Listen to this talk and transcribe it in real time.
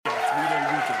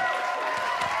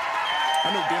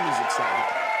I know Demi's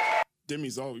excited.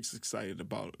 Demi's always excited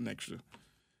about an extra,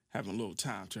 having a little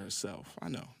time to herself. I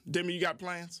know. Demi, you got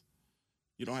plans?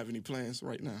 You don't have any plans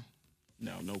right now?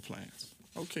 No plans.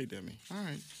 Okay, Demi. All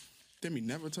right. Demi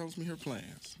never tells me her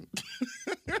plans.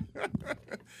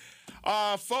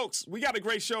 Folks, we got a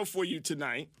great show for you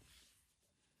tonight.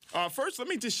 First, let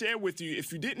me just share with you,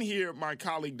 if you didn't hear my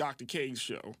colleague Dr. K's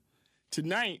show,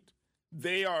 tonight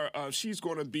she's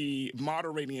going to be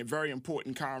moderating a very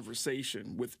important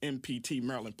conversation with MPT,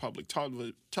 Maryland Public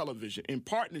Television, in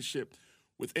partnership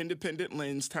with Independent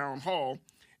Lens Town Hall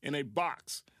in a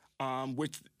box,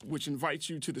 which invites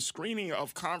you to the screening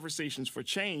of Conversations for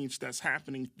Change that's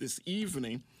happening this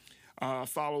evening,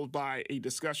 followed by a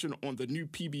discussion on the new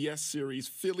PBS series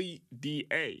Philly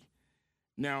DA.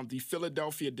 Now, the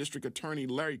Philadelphia District Attorney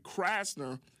Larry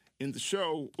Krasner in the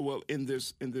show, in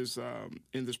this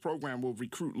program, will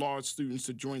recruit law students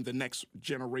to join the next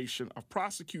generation of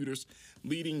prosecutors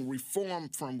leading reform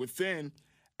from within.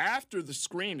 After the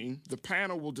screening, the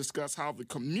panel will discuss how the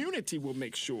community will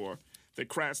make sure that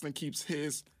Krasner keeps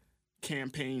his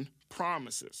campaign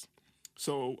promises.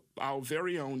 So our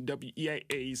very own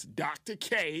WEAA's Dr.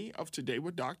 K of Today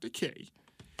with Dr. K,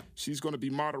 she's going to be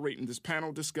moderating this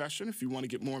panel discussion. If you want to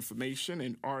get more information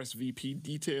and RSVP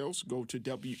details, go to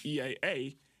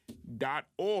WEAA.org.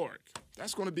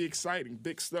 That's going to be exciting.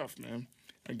 Big stuff, man.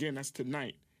 Again, that's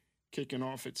tonight, kicking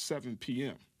off at 7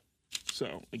 p.m.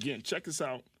 So, again, check us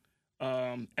out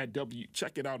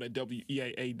check it out at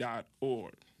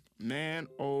WEAA.org. Man,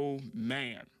 oh,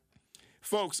 man.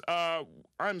 Folks,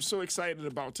 I'm so excited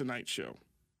about tonight's show.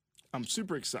 I'm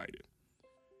super excited.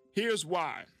 Here's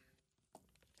why.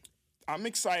 I'm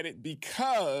excited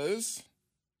because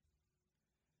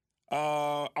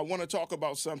I want to talk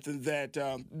about something that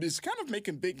is kind of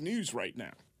making big news right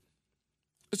now.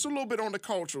 It's a little bit on the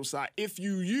cultural side. If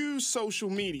you use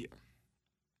social media,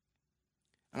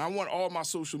 and I want all my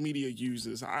social media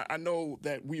users, I know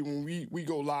that when we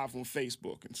go live on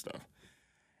Facebook and stuff,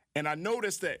 and I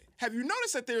noticed that, have you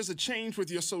noticed that there's a change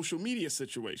with your social media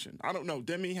situation? I don't know.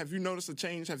 Demi, have you noticed a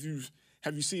change? Have you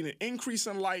seen an increase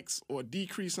in likes or a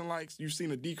decrease in likes? You've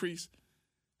seen a decrease?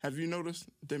 Have you noticed?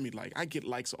 Demi, I get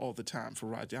likes all the time for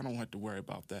Roger. I don't have to worry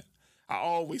about that. I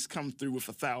always come through with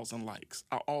 1,000 likes.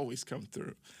 I always come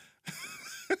through.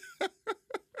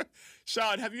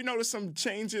 Sean, have you noticed some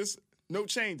changes? No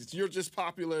changes. You're just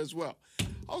popular as well.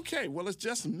 Okay, well, it's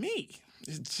just me.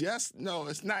 No,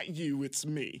 it's not you, it's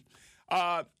me.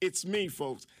 It's me,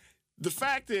 folks. The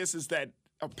fact is that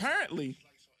apparently...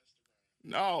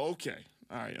 Oh, okay.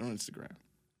 All right, on Instagram.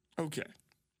 Okay.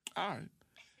 All right.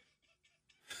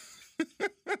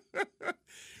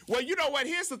 Well, you know what?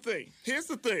 Here's the thing.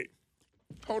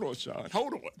 Hold on, Sean.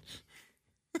 Hold on.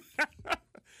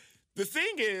 The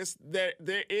thing is that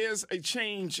there is a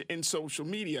change in social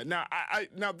media. Now,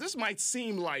 now this might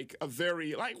seem like a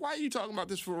very, why are you talking about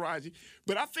this, Faraji?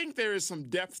 But I think there is some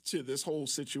depth to this whole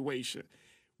situation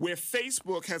where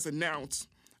Facebook has announced,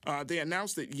 they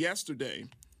announced it yesterday,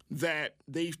 that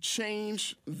they've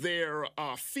changed their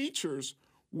features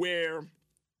where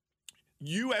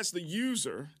you as the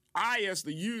user, I as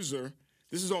the user,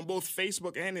 this is on both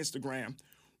Facebook and Instagram,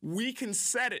 we can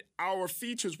set our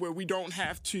features where we don't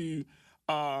have to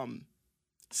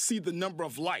see the number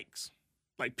of likes.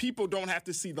 Like people don't have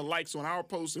to see the likes on our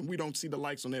posts and we don't see the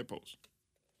likes on their posts.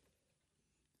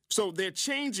 So they've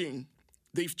changed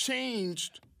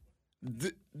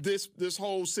this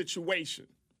whole situation.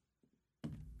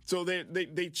 So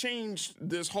they changed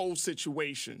this whole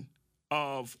situation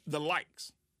of the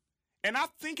likes. And I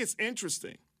think it's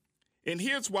interesting. And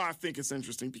here's why I think it's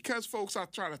interesting. Because, folks, I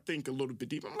try to think a little bit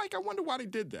deeper. I'm like, I wonder why they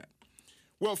did that.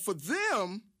 Well, for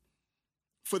them,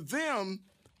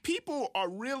 people are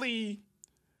really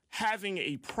having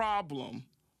a problem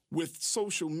with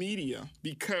social media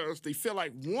because they feel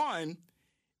like, one,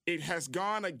 it has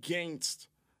gone against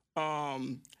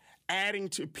adding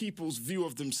to people's view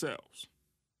of themselves.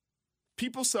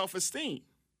 People's self-esteem.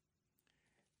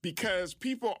 Because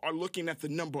people are looking at the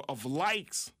number of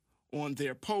likes on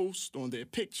their posts, on their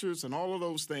pictures, and all of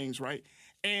those things, right?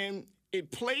 And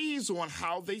it plays on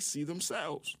how they see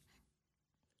themselves.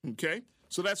 Okay?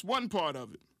 So that's one part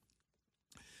of it.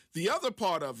 The other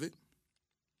part of it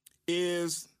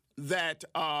is that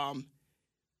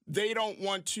they don't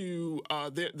want to,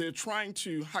 they're trying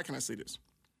to, how can I say this?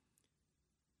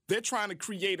 They're trying to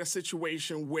create a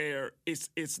situation where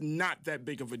it's not that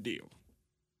big of a deal.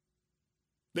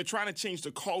 They're trying to change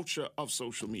the culture of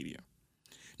social media.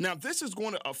 Now, this is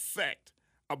going to affect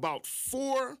about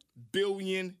 4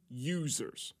 billion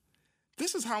users.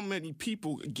 This is how many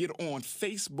people get on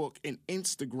Facebook and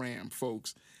Instagram,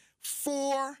 folks.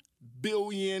 4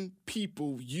 billion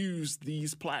people use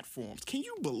these platforms. Can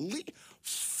you believe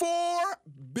 4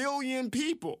 billion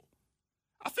people?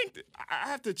 I think I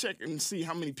have to check and see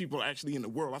how many people are actually in the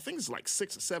world. I think it's like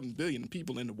 6 or 7 billion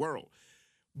people in the world.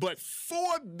 But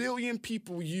 4 billion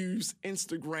people use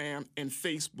Instagram and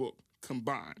Facebook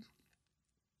combined.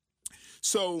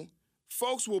 So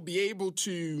folks will be able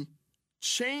to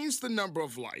change the number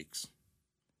of likes.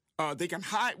 They can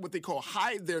hide what they call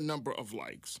hide their number of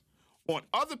likes on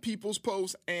other people's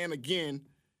posts. And again,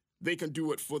 they can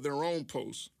do it for their own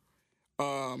posts.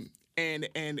 And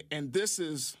this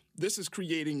is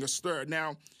creating a stir.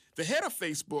 Now, the head of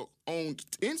Facebook owned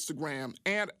Instagram,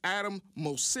 and Adam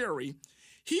Mosseri,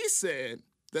 he said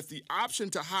that the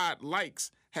option to hide likes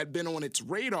had been on its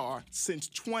radar since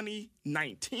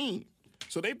 2019.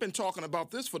 So they've been talking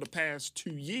about this for the past 2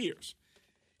 years.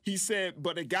 He said,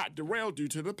 but it got derailed due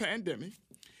to the pandemic.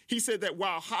 He said that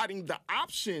while hiding the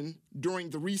option during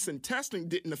the recent testing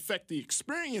didn't affect the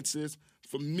experiences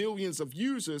for millions of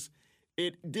users,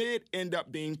 it did end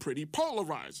up being pretty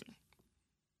polarizing.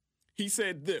 He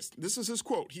said this is his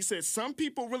quote. He said, some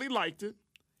people really liked it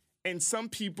and some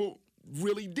people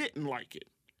really didn't like it.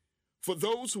 For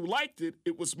those who liked it,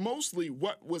 it was mostly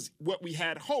what we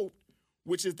had hoped,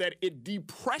 which is that it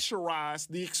depressurized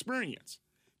the experience.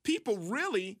 People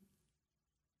really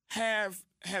have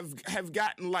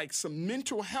gotten like some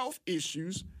mental health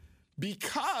issues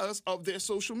because of their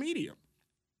social media.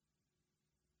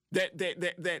 That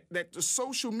the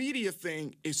social media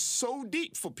thing is so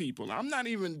deep for people.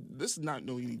 This is not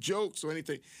no any jokes or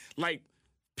anything. Like,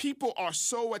 people are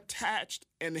so attached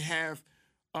and have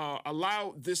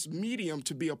allowed this medium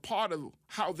to be a part of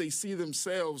how they see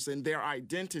themselves and their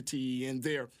identity and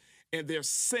their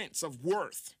sense of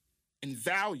worth and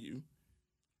value,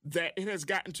 that it has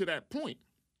gotten to that point.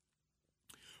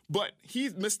 But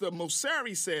Mr.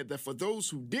 Mosseri said that for those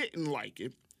who didn't like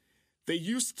it, they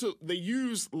used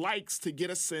likes to get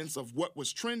a sense of what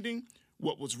was trending,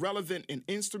 what was relevant in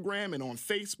Instagram and on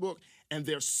Facebook, and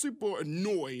they're super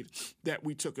annoyed that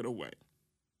we took it away.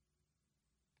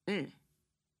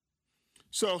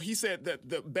 So he said that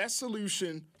the best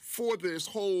solution for this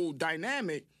whole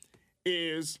dynamic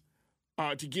is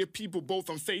to give people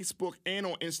both on Facebook and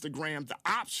on Instagram the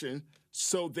option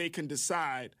so they can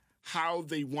decide how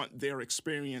they want their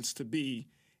experience to be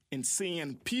in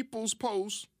seeing people's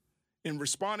posts and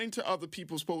responding to other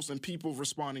people's posts and people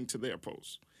responding to their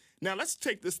posts. Now, let's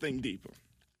take this thing deeper.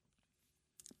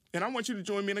 And I want you to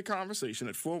join me in a conversation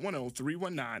at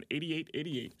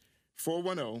 410-319-8888,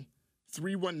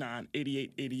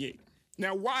 410-319-8888.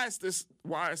 Now, why is this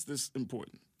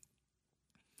important?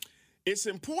 It's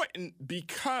important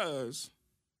because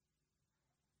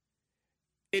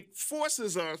it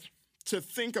forces us to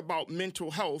think about mental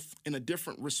health in a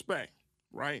different respect,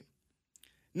 right?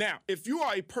 Now, if you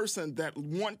are a person that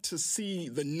want to see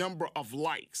the number of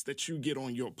likes that you get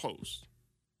on your post,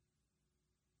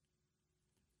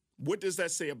 what does that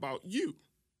say about you?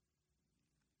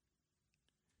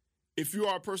 If you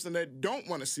are a person that don't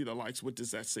want to see the likes, what does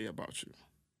that say about you?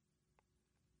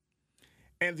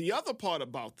 And the other part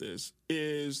about this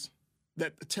is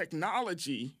that the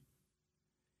technology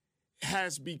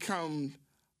has become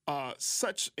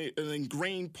such an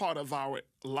ingrained part of our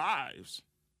lives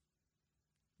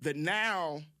that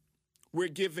now we're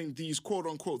giving these quote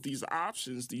unquote, these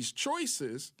options, these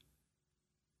choices,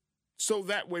 so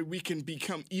that way we can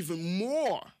become even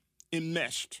more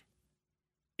enmeshed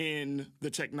in the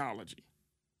technology.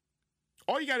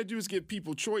 All you got to do is give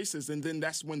people choices, and then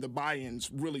that's when the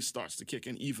buy-ins really starts to kick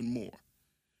in even more.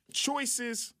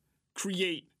 Choices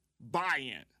create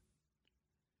buy-in.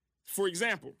 For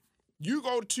example, you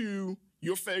go to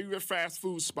your favorite fast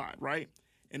food spot, right?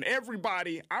 And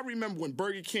everybody, I remember when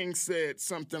Burger King said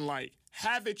something like,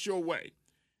 have it your way.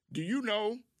 Do you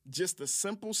know just the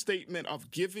simple statement of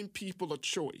giving people a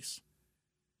choice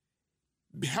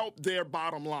help their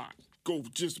bottom line? Go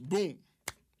just boom.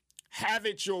 Have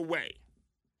it your way.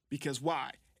 Because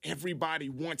why? Everybody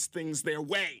wants things their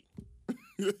way.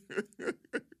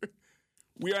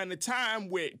 We are in a time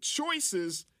where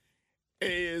choices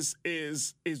is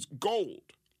gold.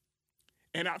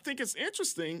 And I think it's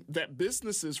interesting that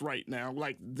businesses right now,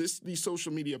 like these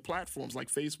social media platforms like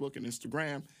Facebook and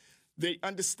Instagram, they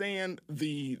understand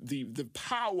the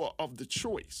power of the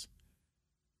choice.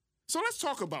 So let's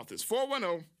talk about this.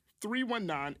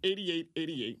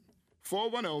 410-319-8888.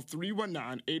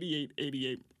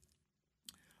 410-319-8888.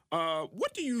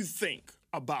 What do you think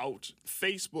about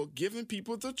Facebook giving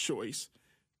people the choice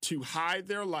to hide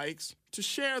their likes, to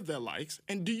share their likes?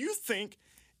 And do you think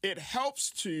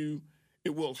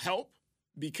it will help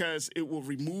because it will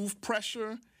remove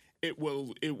pressure It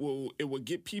will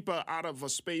get people out of a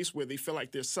space where they feel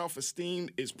like their self-esteem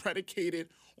is predicated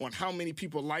on how many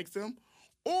people like them?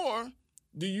 Or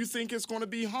do you think it's going to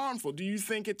be harmful? Do you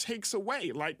think it takes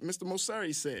away, like Mr.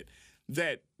 Mosseri said,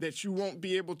 that you won't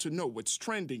be able to know what's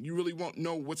trending? You really won't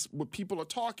know what people are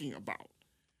talking about.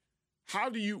 How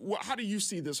do you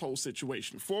see this whole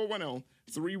situation?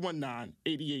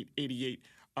 410-319-8888.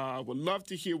 Would love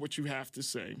to hear what you have to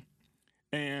say.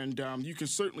 And you can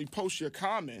certainly post your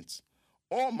comments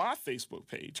on my Facebook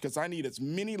page because I need as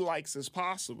many likes as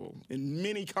possible and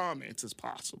many comments as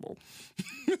possible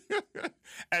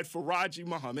at Faraji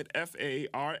Muhammad,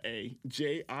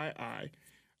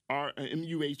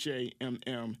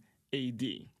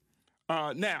 FARAJIIMUHAMMAD.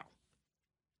 Now,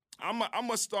 I'm going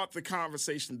to start the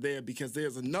conversation there because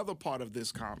there's another part of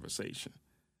this conversation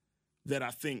that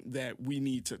I think that we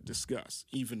need to discuss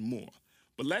even more.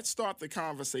 But let's start the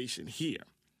conversation here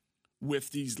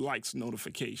with these likes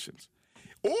notifications.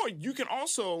 Or you can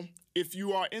also, if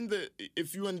you're in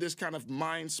this kind of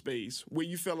mind space where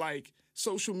you feel like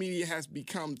social media has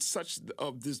become such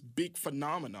of this big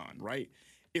phenomenon, right?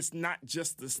 It's not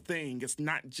just this thing. It's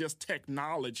not just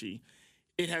technology.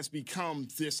 It has become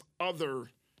this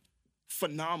other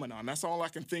phenomenon. That's all I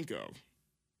can think of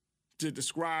to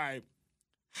describe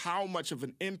how much of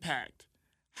an impact,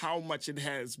 how much it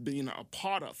has been a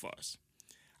part of us.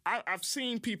 I've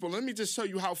seen people, let me just tell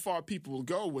you how far people will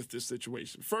go with this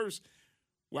situation. First,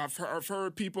 well, I've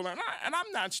heard people, and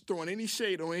I'm not throwing any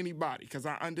shade on anybody because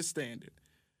I understand it.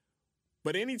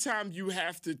 But anytime you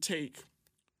have to take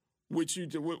what do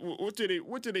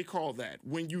they call that?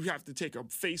 When you have to take a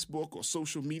Facebook or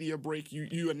social media break,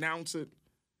 you announce it.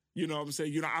 You know what I'm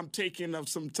saying? I'm taking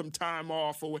some time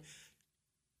off. Or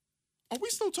are we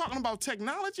still talking about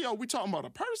technology? Or are we talking about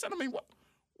a person? I mean, what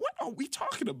are we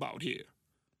talking about here?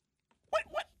 What?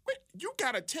 You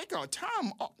got to take our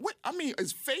time off. What? I mean,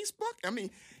 is Facebook? I mean,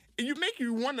 you make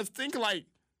you want to think like,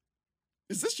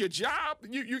 is this your job?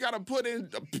 You got to put in.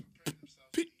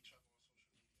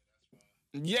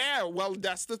 Yeah, well,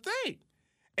 that's the thing,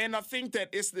 and I think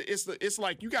that it's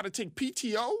like you got to take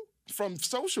PTO from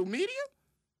social media.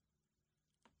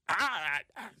 I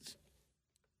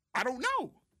don't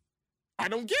know. I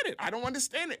don't get it. I don't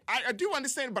understand it. I do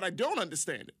understand it, but I don't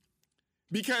understand it.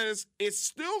 Because it's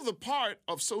still the part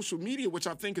of social media, which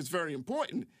I think is very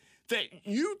important, that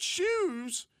you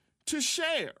choose to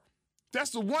share. That's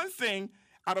the one thing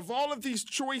out of all of these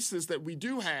choices that we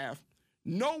do have,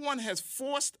 no one has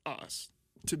forced us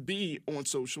to be on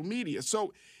social media.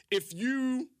 So if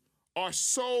you are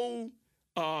so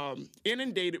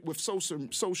inundated with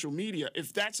social media,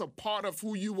 if that's a part of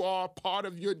who you are, part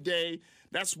of your day,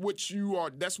 that's what you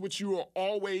are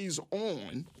always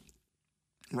on,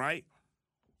 right?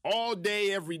 All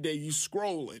day, every day, you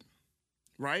scrolling,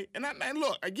 right? And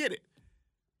look, I get it.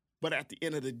 But at the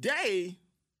end of the day,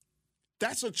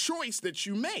 that's a choice that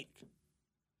you make.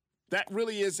 That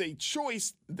really is a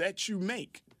choice that you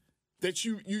make. That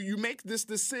you make this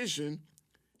decision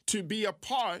to be a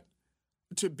part,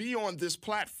 to be on this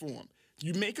platform.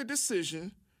 You make a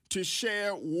decision to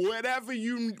share whatever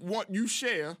you want you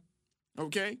share,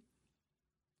 okay?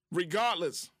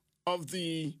 Regardless of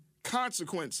the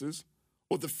consequences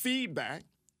or the feedback.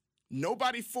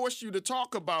 Nobody forced you to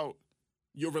talk about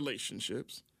your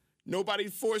relationships. Nobody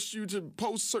forced you to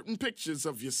post certain pictures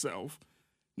of yourself.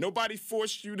 Nobody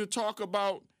forced you to talk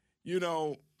about,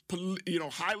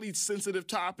 highly sensitive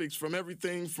topics, from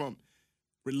everything from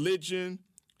religion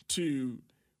to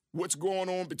what's going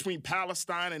on between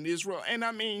Palestine and Israel. And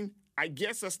I mean, I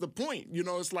guess that's the point.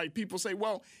 It's like people say,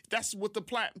 well, that's what the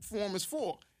platform is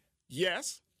for.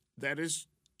 Yes, that is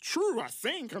true, I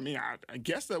think. I mean, I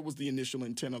guess that was the initial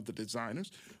intent of the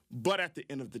designers. But at the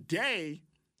end of the day,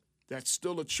 that's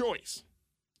still a choice.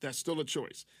 That's still a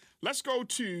choice. Let's go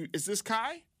to, is this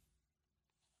Kai?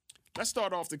 Let's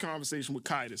start off the conversation with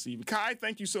Kai this evening. Kai,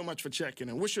 thank you so much for checking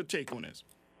in. What's your take on this?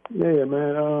 Yeah,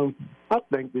 man. I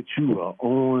think that you are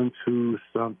on to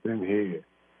something here.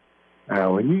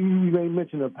 Now, when you made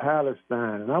mention of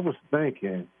Palestine, and I was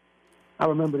thinking, I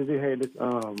remember that they had this,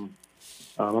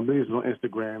 I believe it was on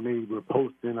Instagram, they were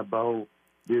posting about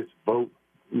this vote,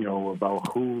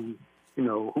 about whose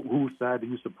side do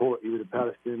you support, either the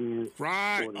Palestinians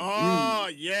right. or the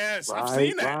Jews. Yes, right, I've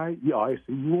seen that. Right, yeah, I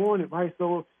see you on it, right?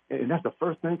 So, and that's the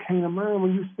first thing that came to mind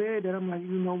when you said that. I'm like, you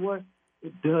know what?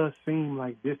 It does seem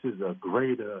like this is a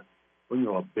greater,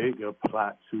 a bigger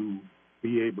plot to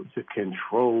be able to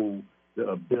control the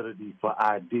ability for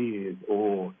ideas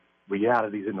or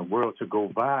realities in the world to go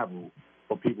viral,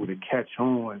 for people to catch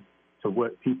on to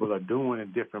what people are doing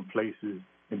in different places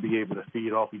and be able to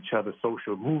feed off each other's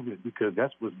social movements, because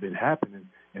that's what's been happening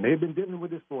And they've been dealing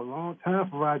with this for a long time,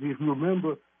 Faraji. If you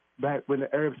remember back when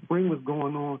the Arab Spring was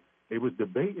going on, they was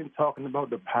debating, talking about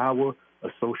the power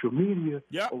of social media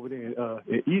over there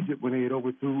in Egypt when they had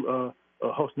overthrew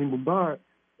Hosni Mubarak.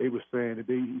 They were saying that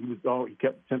he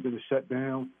kept attempting to shut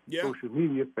down social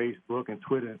media, Facebook and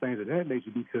Twitter and things of that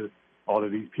nature because all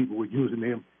of these people were using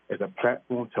them as a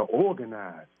platform to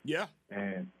organize. Yeah.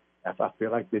 And I feel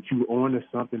like that you on to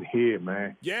something here,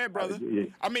 man. Yeah, brother.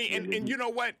 I mean, and you know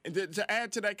what? To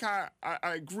add to that, Kai,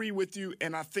 I agree with you,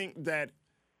 and I think that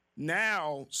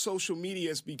now social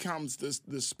media becomes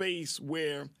the space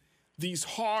where these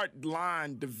hard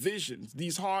line divisions,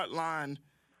 these hard line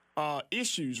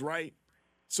issues, right?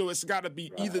 So it's got to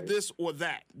be either this or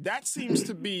that. That seems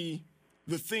to be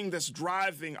the thing that's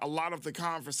driving a lot of the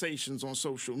conversations on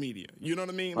social media. You know what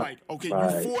I mean? Like, okay,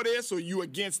 you for this or you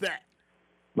against that?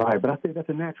 Right, but I think that's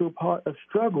a natural part of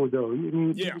struggle, though. I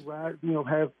mean, people,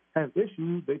 have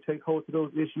issues. They take hold of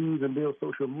those issues and build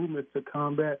social movements to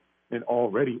combat an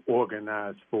already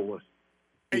organized force.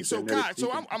 Hey, so Kai,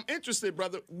 I'm interested,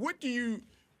 brother. What do you,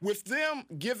 with them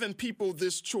giving people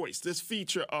this choice, this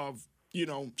feature of,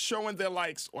 showing their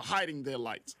likes or hiding their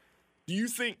likes, do you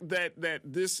think that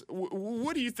this,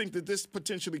 what do you think that this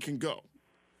potentially can go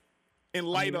in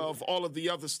light of all of the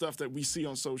other stuff that we see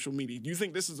on social media? Do you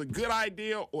think this is a good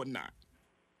idea or not?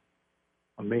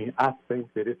 I mean, I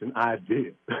think that it's an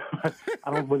idea.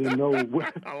 I don't really know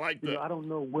what I like that. I don't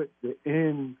know what the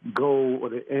end goal or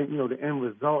the end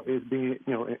result is being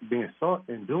sought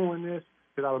in doing this.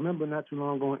 Because I remember not too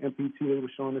long ago on MPT, they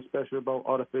were showing a special about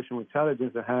artificial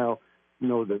intelligence and how,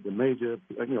 the major,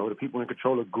 the people in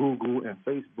control of Google and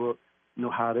Facebook,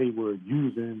 how they were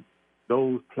using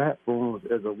those platforms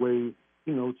as a way,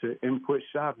 to input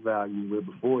shock value, where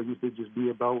before it used to just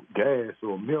be about gas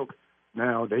or milk.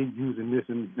 Now they using this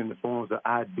in the forms of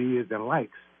ideas and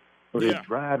likes. So they're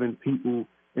driving people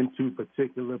into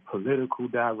particular political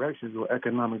directions or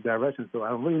economic directions. So I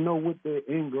don't really know what their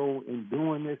end goal in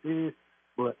doing this is,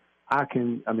 but I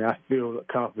feel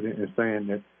confident in saying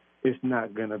that it's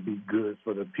not going to be good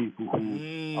for the people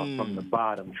who are from the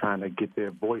bottom trying to get their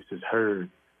voices heard.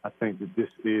 I think that this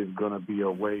is going to be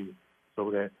a way so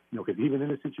that, because even in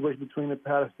the situation between the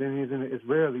Palestinians and the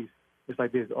Israelis, it's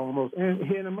like there's almost, and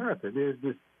here in America, there's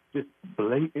this just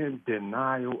blatant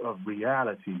denial of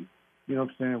reality. You know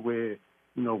what I'm saying? Where,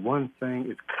 one thing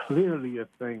is clearly a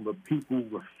thing, but people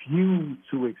refuse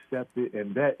to accept it,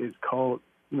 and that is called,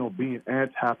 being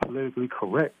anti-politically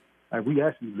correct. Like, we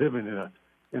actually living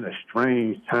in a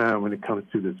strange time when it comes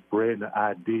to the spreading of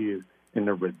ideas and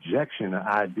the rejection of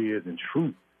ideas and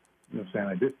truth. You know what I'm saying?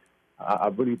 Like this, I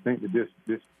really think that this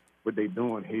what they're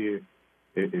doing here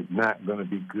is not going to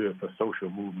be good for social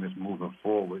movements moving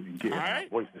forward and getting their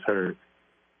voices heard.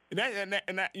 And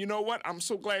that, you know what? I'm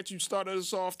so glad you started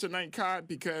us off tonight, Kai,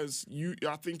 because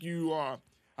I think you are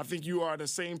the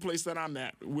same place that I'm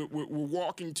at. We're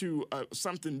walking to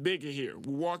something bigger here.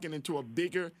 We're walking into a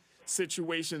bigger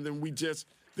situation than we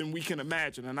can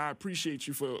imagine, and I appreciate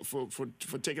you for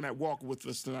taking that walk with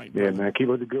us tonight, brother. Yeah, man, keep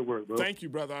up the good work, bro. Thank you,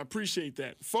 brother. I appreciate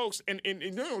that, folks. And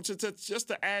just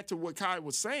to add to what Kai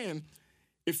was saying,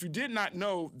 if you did not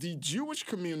know, the Jewish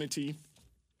community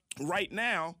right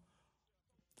now,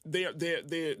 they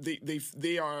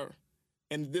are,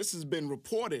 and this has been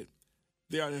reported,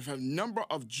 there are a number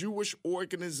of Jewish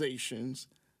organizations,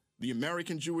 the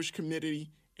American Jewish Committee,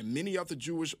 and many other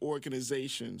Jewish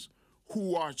organizations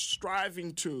who are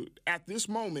striving to, at this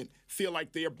moment, feel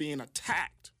like they are being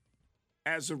attacked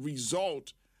as a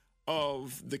result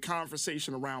of the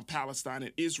conversation around Palestine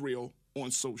and Israel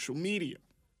on social media.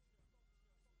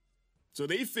 So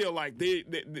they feel like they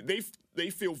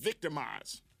feel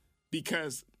victimized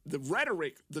because the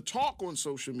rhetoric, the talk on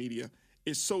social media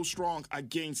is so strong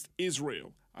against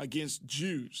Israel, against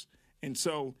Jews. And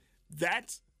so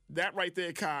that right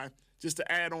there, Kai, just to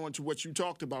add on to what you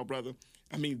talked about, brother,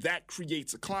 I mean, that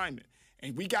creates a climate.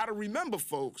 And we got to remember,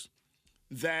 folks,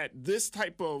 that this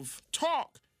type of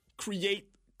talk create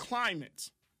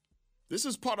climates. This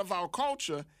is part of our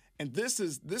culture, and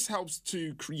this helps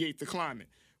to create the climate.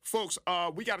 Folks,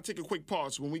 we got to take a quick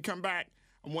pause. When we come back,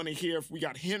 I want to hear if we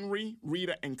got Henry,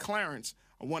 Rita, and Clarence.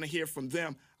 I want to hear from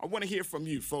them. I want to hear from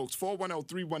you, folks.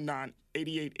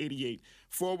 410-319-8888.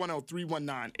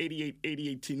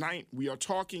 410-319-8888. Tonight, we are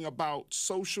talking about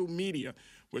social media.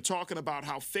 We're talking about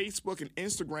how Facebook and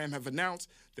Instagram have announced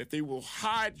that they will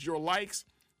hide your likes,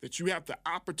 that you have the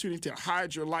opportunity to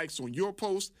hide your likes on your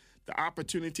post, the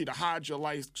opportunity to hide your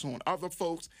likes on other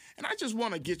folks. And I just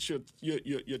want to get your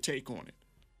take on it.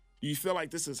 Do you feel like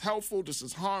this is helpful? This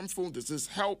is harmful? Does this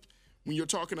help when you're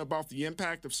talking about the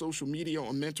impact of social media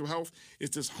on mental health? Is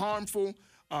this harmful?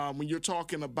 when you're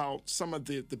talking about some of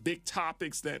the big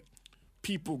topics that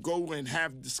people go and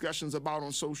have discussions about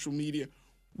on social media.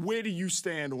 Where do you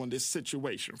stand on this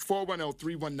situation?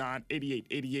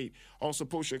 410-319-8888. Also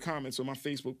post your comments on my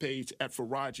Facebook page at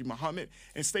Faraji Muhammad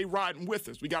and stay riding with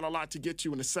us. We got a lot to get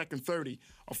to in the second 30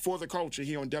 of For the Culture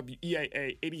here on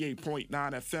WEAA 88.9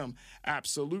 FM.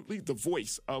 Absolutely the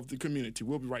voice of the community.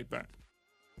 We'll be right back.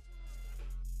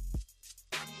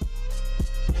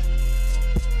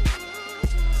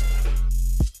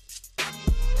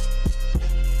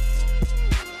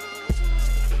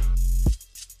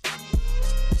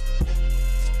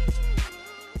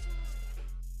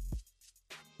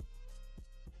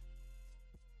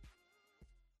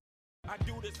 I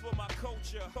do this for my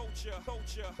culture. I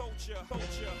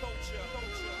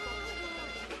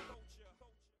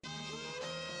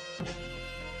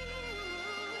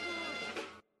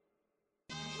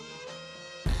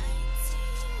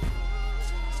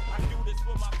do this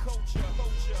for my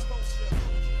culture.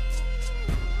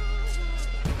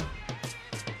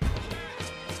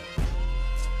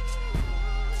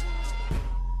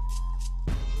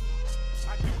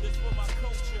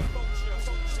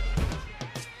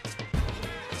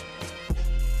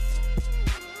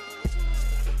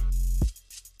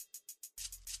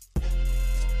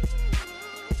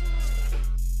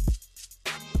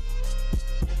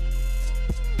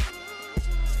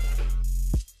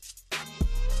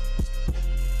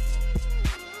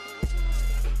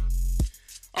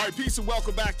 All right, peace and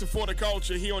welcome back to For the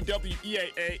Culture here on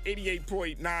WEAA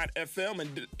 88.9 FM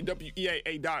and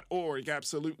WEAA.org.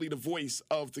 Absolutely the voice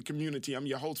of the community. I'm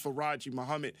your host, Faraji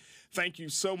Muhammad. Thank you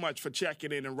so much for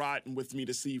checking in and riding with me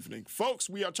this evening. Folks,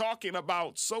 we are talking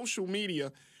about social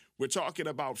media. We're talking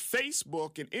about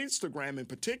Facebook and Instagram in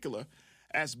particular,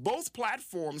 as both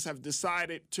platforms have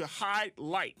decided to hide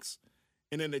likes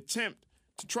in an attempt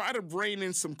to try to rein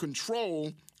in some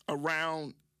control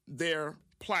around their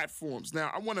platforms. Now,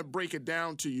 I want to break it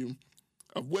down to you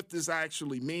of what this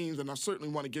actually means, and I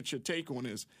certainly want to get your take on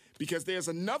this, because there's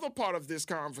another part of this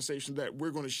conversation that we're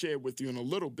going to share with you in a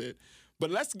little bit. But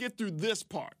let's get through this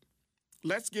part. So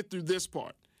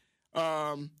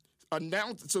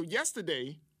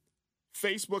yesterday,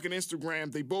 Facebook and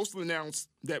Instagram, they both announced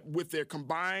that with their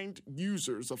combined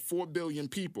users of 4 billion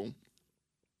people,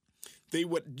 they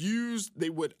would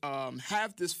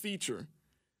have this feature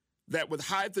that would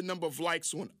hide the number of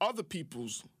likes on other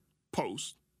people's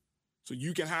posts. So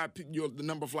you can hide the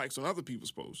number of likes on other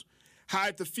people's posts,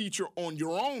 hide the feature on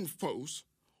your own posts,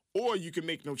 or you can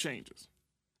make no changes.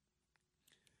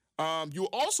 You'll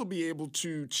also be able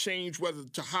to change whether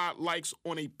to hide likes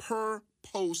on a per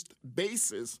post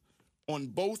basis on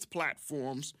both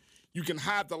platforms. You can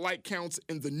hide the like counts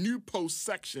in the new post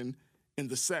section in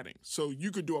the settings. So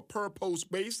you could do a per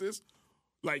post basis.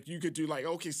 Like you could do like,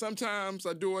 okay, sometimes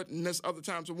I do it and this other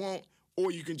times I won't,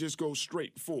 or you can just go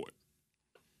straight for it.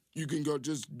 You can go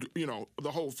just,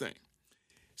 the whole thing.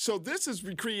 So this is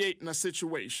recreating a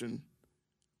situation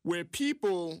where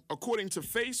people, according to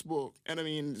Facebook, and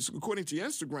according to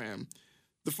Instagram,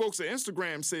 the folks at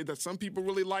Instagram say that some people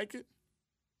really like it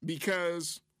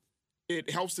because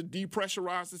it helps to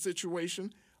depressurize the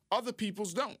situation. Other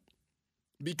people's don't,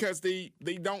 because they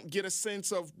don't get a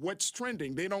sense of what's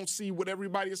trending. They don't see what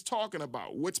everybody is talking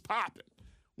about, what's popping,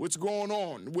 what's going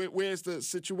on, where's the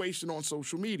situation on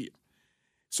social media.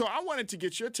 So I wanted to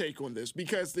get your take on this,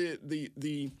 because a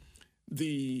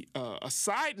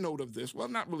side note of this, well,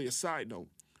 not really a side note,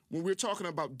 when we're talking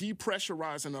about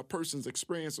depressurizing a person's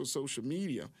experience on social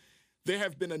media, there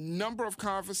have been a number of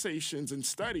conversations and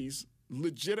studies,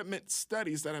 legitimate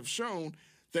studies, that have shown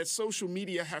that social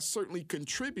media has certainly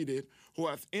contributed or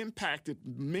have impacted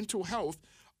mental health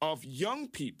of young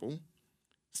people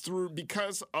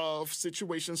because of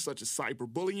situations such as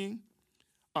cyberbullying,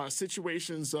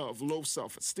 situations of low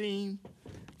self-esteem.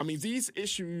 These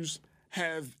issues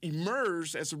have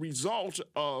emerged as a result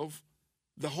of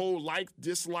the whole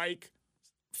like-dislike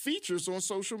features on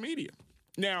social media.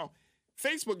 Now,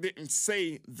 Facebook didn't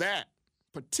say that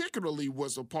particularly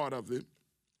was a part of it.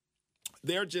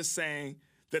 They're just saying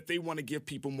that they want to give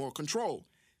people more control.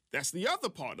 That's the other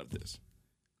part of this.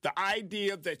 The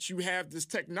idea that you have this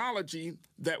technology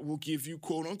that will give you,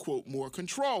 quote unquote, more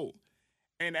control.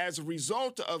 And as a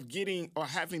result of getting or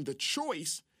having the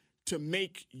choice to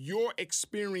make your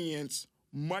experience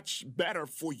much better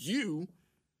for you,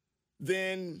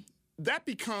 then that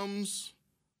becomes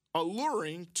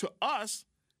alluring to us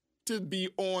to be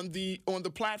on the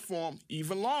platform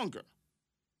even longer.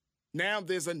 Now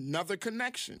there's another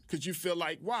connection, because you feel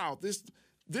like, wow, this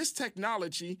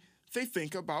technology, they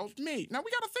think about me. Now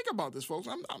we got to think about this, folks.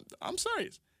 I'm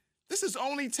serious. This is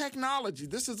only technology.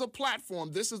 This is a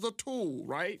platform. This is a tool,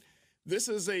 right? This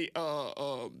is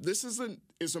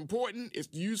it's important. It's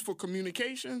used for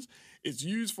communications. It's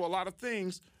used for a lot of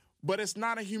things, but it's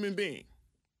not a human being.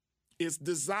 It's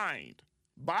designed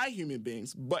by human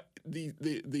beings, but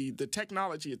the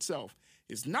technology itself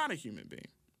is not a human being.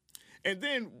 And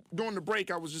then during the break,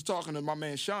 I was just talking to my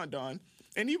man Sean Dunn,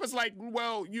 and he was like,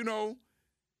 well, you know,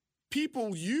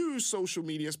 people use social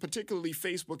medias, particularly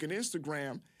Facebook and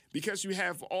Instagram, because you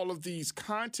have all of these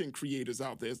content creators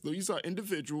out there. These are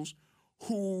individuals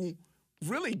who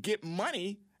really get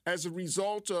money as a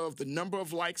result of the number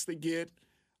of likes they get,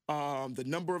 the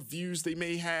number of views they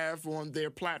may have on their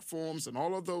platforms, and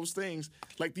all of those things.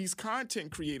 Like, these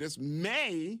content creators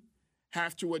may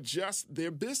have to adjust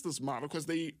their business model because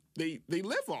they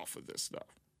live off of this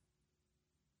stuff.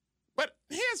 But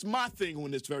here's my thing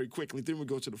on this very quickly, then we'll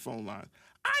go to the phone line.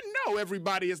 I know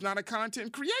everybody is not a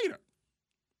content creator.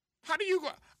 How do you go?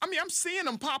 I mean, I'm seeing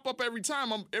them pop up every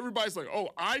time. Everybody's like, oh,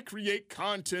 I create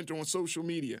content on social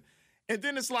media. And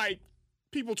then it's like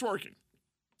people twerking.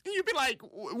 And you'd be like,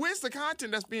 where's the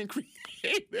content that's being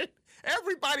created?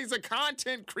 Everybody's a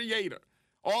content creator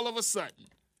all of a sudden.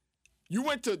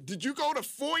 Did you go to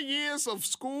 4 years of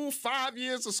school, 5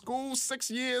 years of school, 6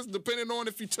 years, depending on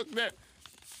if you took that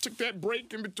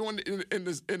break in between in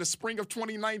the spring of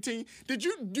 2019? Did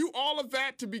you do all of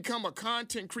that to become a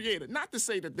content creator? Not to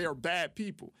say that they're bad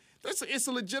people. It's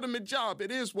a legitimate job. It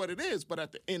is what it is. But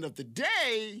at the end of the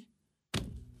day,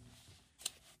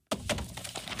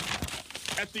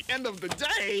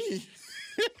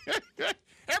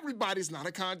 everybody's not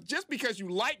a content. Just because you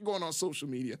like going on social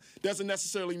media doesn't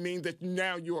necessarily mean that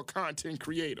now you're a content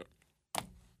creator.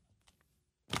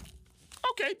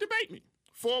 Okay, debate me.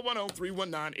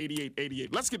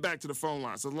 410-319-8888. Let's get back to the phone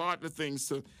lines. There's a lot of things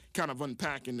to kind of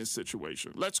unpack in this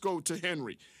situation. Let's go to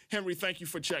Henry. Henry, thank you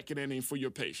for checking in and for your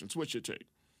patience. What's your take?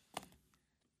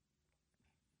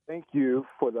 Thank you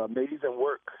for the amazing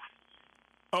work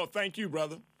Oh, thank you,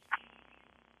 brother.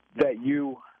 that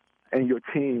you and your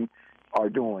team are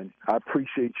doing. I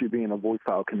appreciate you being a voice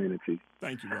for our community.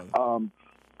 Thank you, brother.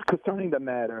 Concerning the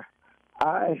matter,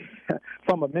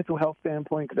 from a mental health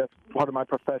standpoint, because that's part of my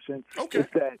profession, Okay. is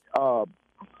that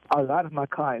a lot of my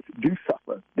clients do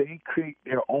suffer. They create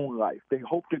their own life. They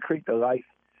hope to create the life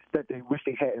that they wish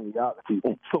they had in reality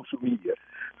on social media.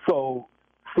 So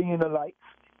seeing the likes,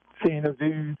 seeing the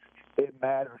views, it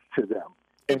matters to them.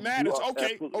 It And matters. you are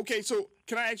Okay. absolutely- Okay. So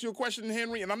can I ask you a question,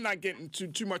 Henry? And I'm not getting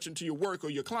too much into your work or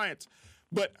your clients,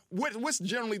 but what's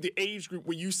generally the age group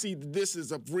where you see this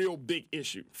is a real big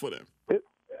issue for them?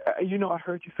 I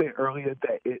heard you say earlier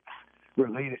that it's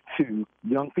related to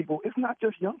young people. It's not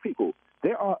just young people.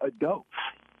 There are adults.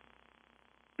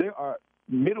 There are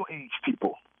middle-aged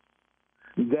people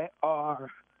that are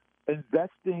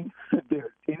investing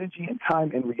their energy and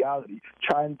time in reality,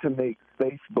 trying to make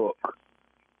Facebook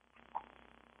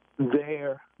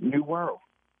their new world.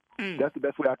 That's the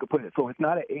best way I could put it. So it's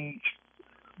not an age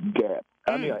gap.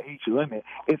 An age limit.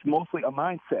 It's mostly a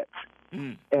mindset.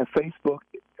 And Facebook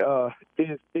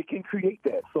it can create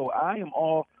that. So I am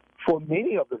all for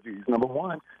many of the views. Number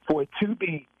one, for it to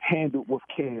be handled with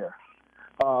care.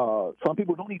 Some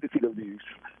people don't need to see the views.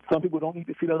 Some people don't need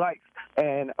to see the likes.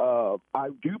 And I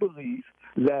do believe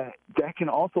that can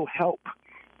also help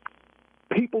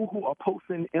people who are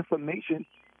posting information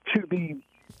to be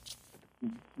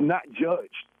not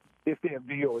judged if their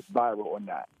video is viral or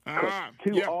not.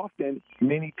 Too often,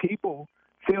 many people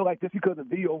feel like just because a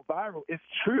video is viral, it's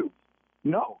true.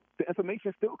 No, the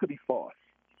information still could be false.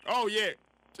 Oh, yeah.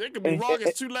 It could be wrong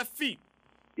as 2 left feet.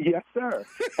 Yes, sir.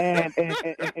 And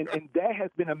that has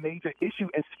been a major issue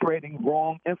in spreading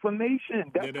wrong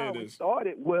information. That's how it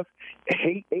started with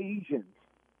hate Asians.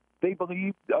 They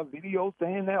believed a video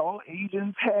saying that all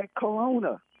Asians had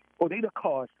corona, or they the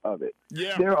cause of it.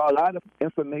 Yeah. There are a lot of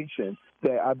information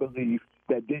that I believe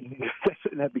that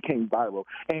shouldn't have became viral.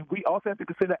 And we also have to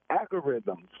consider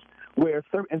algorithms, where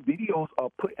certain videos are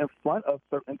put in front of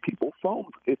certain people's phones.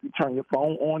 If you turn your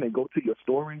phone on and go to your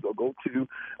stories or go to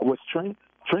what's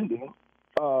trending,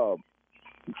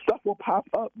 stuff will pop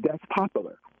up that's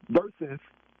popular versus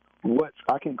what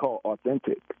I can call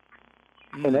authentic.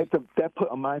 And that put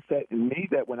a mindset in me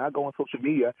that when I go on social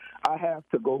media, I have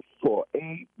to go for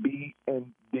A, B,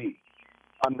 and D.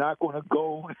 I'm not going to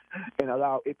go and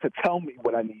allow it to tell me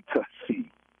what I need to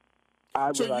see.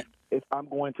 If I'm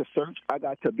going to search, I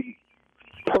got to be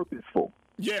purposeful.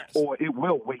 Yes. Or it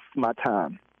will waste my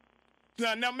time.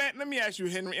 Now, Matt, let me ask you,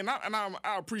 Henry, and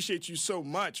I appreciate you so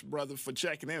much, brother, for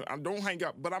checking in. Don't hang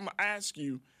up, but I'm going to ask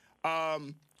you, how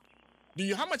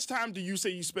much time do you say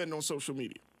you spend on social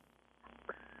media?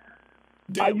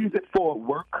 Daily. I use it for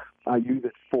work. I use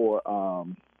it for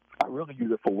I really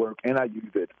use it for work, and I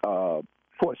use it for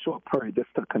a short period just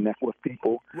to connect with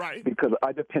people. Right. Because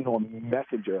I depend on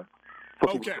Messenger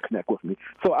for people to connect with me.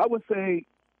 So I would say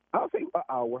an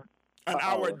hour. An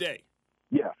hour a day.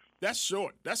 Yes. That's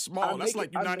short. That's small. That's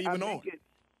like you're not even on.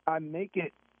 I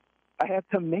have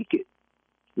to make it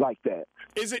like that.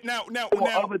 Is it now? Or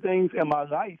other things in my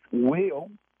life will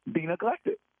be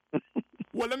neglected.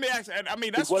 Well, let me ask. I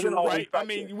mean, that's true, right? I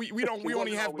mean, we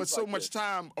only have but so much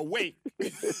time awake,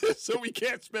 so we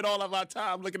can't spend all of our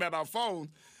time looking at our phones.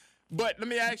 But let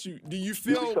me ask you: do you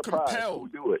feel compelled? Who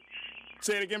do it?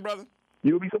 Say it again, brother.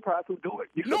 You'll be surprised who do it.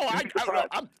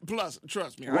 I'm plus.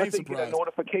 Trust me, I Once ain't they surprised. get a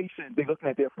notification, they're looking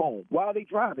at their phone. Why are they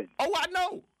driving? Oh, I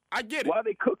know. I get it. Why are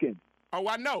they cooking? Oh,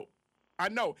 I know.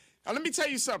 Now, let me tell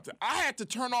you something. I had to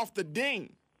turn off the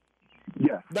ding.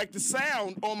 Yes. Like the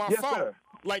sound on my Yes, phone. sir.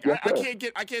 Like Yes, I sir.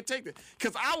 can't take it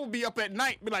because I will be up at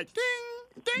night, be like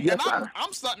ding, ding, Yes, and sir.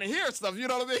 I'm starting to hear stuff. You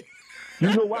know what I mean?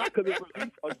 You know why? Because it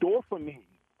released a dopamine,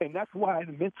 and that's why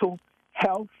the mental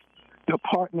health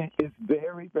department is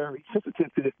very, very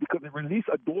sensitive to this because it released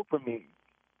a dopamine,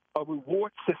 a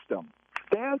reward system.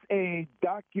 There's a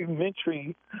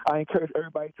documentary I encourage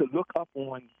everybody to look up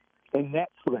on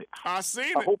Netflix. I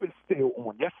seen I it. hope it's still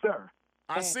on. Yes, sir.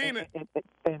 Seen it.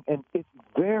 And it's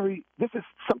this is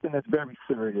something that's very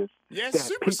serious. Yes, that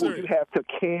super people serious. you have to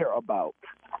care about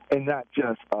and not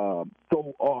just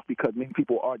throw off because many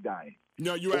people are dying.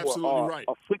 No, you're or absolutely are right.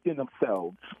 afflicting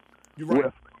themselves You're right.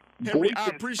 with Henry, I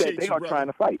voices appreciate that they you, are brother. trying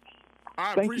to fight.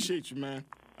 I Thank appreciate you, man.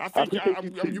 I think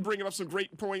appreciate you you bringing up some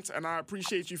great points, and I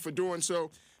appreciate you for doing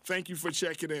so. Thank you for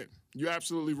checking in. You're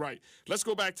absolutely right. Let's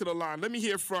go back to the line. Let me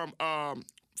hear from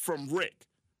Rick.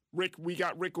 Rick, we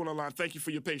got Rick on the line. Thank you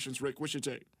for your patience, Rick. What's your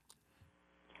take?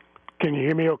 Can you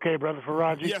hear me okay, Brother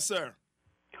Faraji? Yes, sir.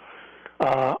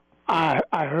 I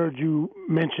heard you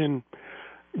mention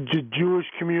the Jewish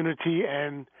community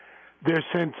and their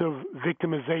sense of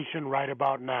victimization right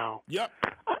about now. Yep.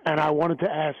 And I wanted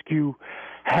to ask you,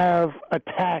 have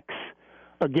attacks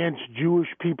against Jewish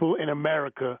people in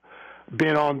America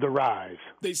been on the rise?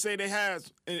 They say they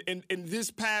has. In this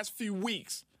past few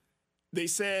weeks, they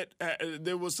said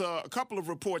there was a couple of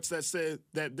reports that said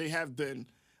that they have been,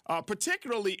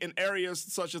 particularly in areas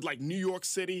such as like New York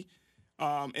City,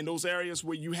 in those areas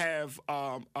where you have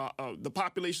the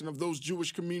population of those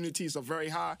Jewish communities are very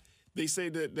high. They say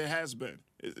that there has been,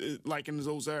 like in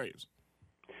those areas.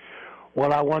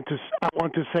 Well, I want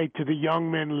to say to the young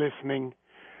men listening,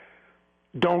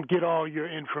 don't get all your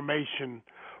information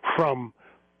from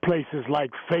places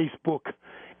like Facebook,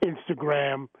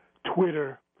 Instagram,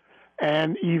 Twitter,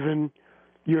 and even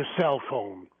your cell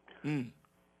phone.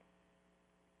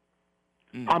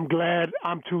 I'm glad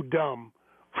I'm too dumb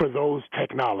for those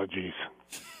technologies.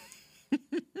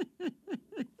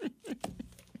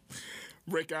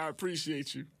 Rick, I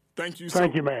appreciate you. Thank you.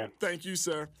 Thank you, man. Thank you,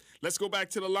 sir. Let's go back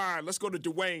to the line. Let's go to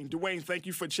Dwayne. Dwayne, thank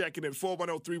you for checking in.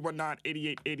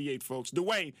 410-319-8888, folks.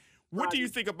 Dwayne, what do you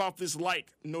think about this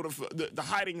the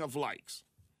hiding of likes?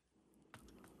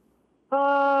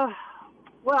 Well,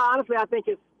 honestly, I think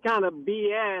it's kind of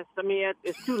BS. I mean,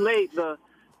 it's too late. The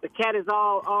cat is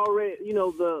already,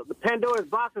 the Pandora's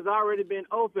box has already been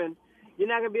opened. You're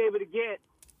not going to be able to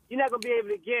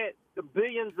get the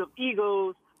billions of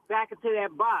egos back into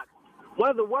that box. One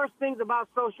of the worst things about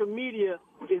social media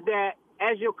is that,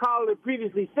 as your caller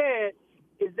previously said,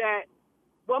 is that,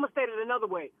 well, I'm going to state it another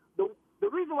way. The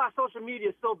reason why social media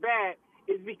is so bad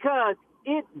is because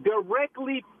it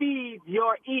directly feeds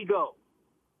your ego.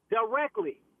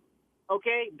 Directly.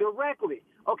 Okay? Directly.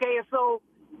 Okay, and so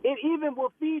it even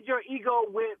will feed your ego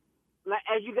with, like,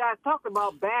 as you guys talked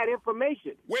about, bad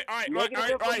information. Wait, all right.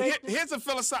 Here's a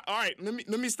philosophy. All right, let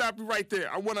me stop you right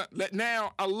there.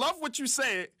 I love what you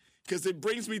said because it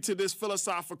brings me to this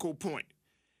philosophical point.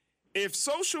 If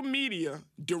social media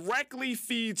directly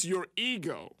feeds your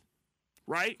ego,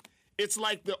 right? It's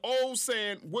like the old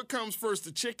saying, what comes first,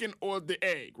 the chicken or the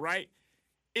egg, right?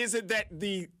 Is it that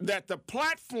the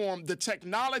platform, the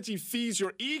technology feeds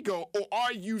your ego, or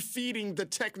are you feeding the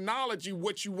technology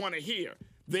what you want to hear?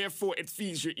 Therefore, it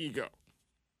feeds your ego.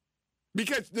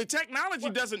 Because the technology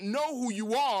doesn't know who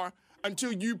you are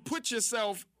until you put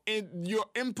yourself in your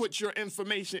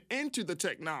information into the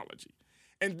technology.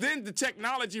 And then the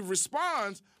technology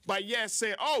responds by,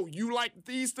 saying, oh, you like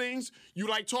these things, you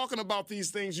like talking about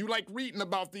these things, you like reading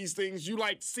about these things, you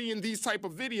like seeing these type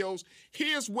of videos.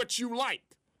 Here's what you like.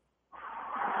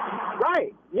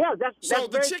 Right. Yeah, that's so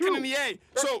the very chicken true. and the egg.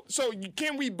 So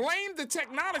can we blame the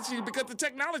technology because the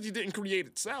technology didn't create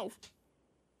itself?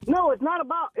 No, it's not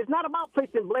about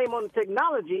placing blame on the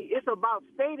technology. It's about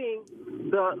stating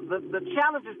the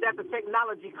challenges that the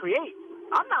technology creates.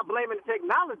 I'm not blaming the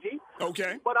technology.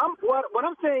 Okay. But what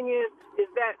I'm saying is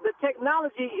that the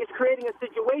technology is creating a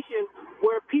situation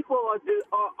where people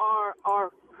are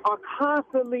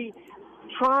constantly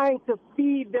trying to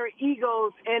feed their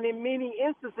egos, and in many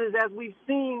instances, as we've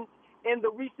seen in the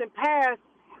recent past,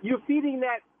 you're feeding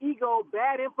that ego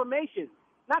bad information.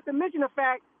 Not to mention the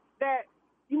fact that,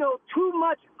 too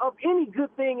much of any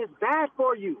good thing is bad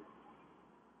for you.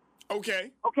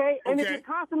 Okay. Okay. And if you're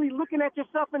constantly looking at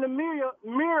yourself in the mirror,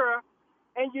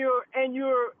 and you're in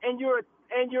your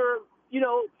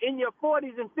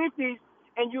 40s and 50s,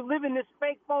 and you're living this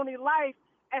fake, phony life,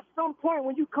 at some point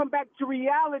when you come back to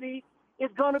reality,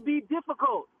 it's going to be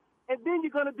difficult. And then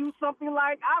you're going to do something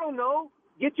like, I don't know,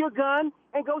 get your gun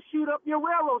and go shoot up your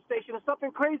railroad station or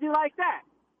something crazy like that.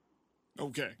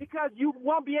 Okay. Because you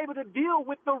won't be able to deal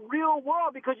with the real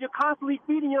world because you're constantly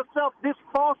feeding yourself this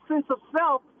false sense of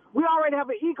self. We already have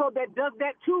an ego that does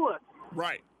that to us.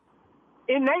 Right.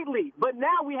 Innately. But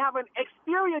now we have an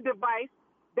exterior device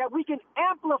that we can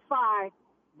amplify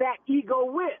that ego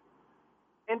with.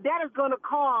 And that is going to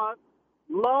cause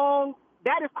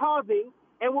that is causing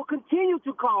and will continue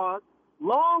to cause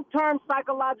long-term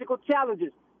psychological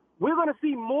challenges. We're going to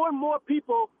see more and more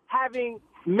people having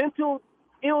mental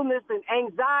illness and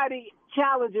anxiety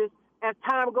challenges as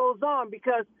time goes on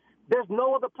because there's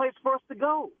no other place for us to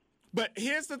go. But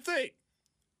here's the thing.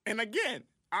 And again,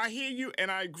 I hear you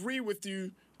and I agree with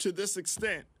you to this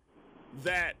extent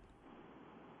that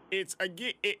it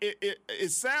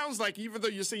sounds like even though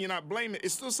you're saying you're not blaming,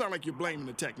 it still sounds like you're blaming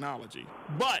the technology.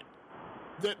 But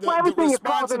the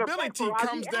responsibility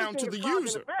comes down to the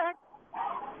user.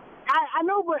 I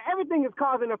know, but everything is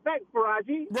cause and effect,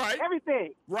 Faraji. Right.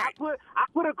 Everything. Right. I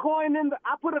put a coin in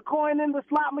the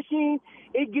slot machine.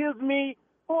 It gives me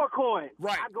 4 coins.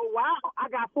 Right. I go, wow, I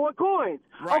got 4 coins.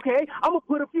 Right. Okay, I'm gonna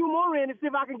put a few more in and see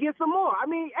if I can get some more. I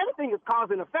mean, everything is cause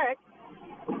and effect.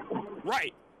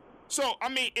 Right. So I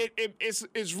mean,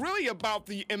 it's really about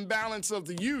the imbalance of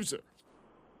the user.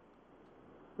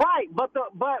 Right, but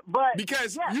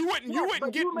because yes, you wouldn't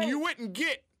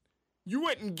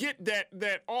get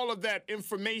that all of that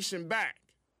information back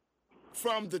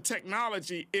from the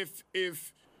technology if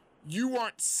you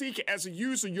weren't seeking as a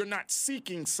user. You're not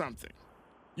seeking something.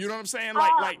 You know what I'm saying?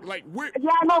 Like we're.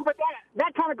 Yeah, I know, but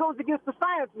that kind of goes against the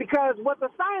science because what the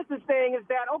science is saying is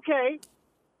that okay,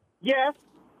 yes,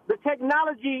 the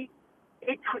technology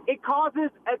it causes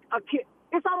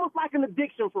it's almost like an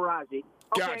addiction, Faraji.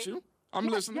 Okay? Got you. I'm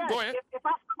listening. Yes. Go ahead.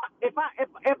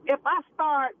 If I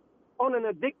start on an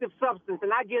addictive substance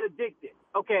and I get addicted,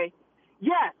 okay,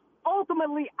 yes,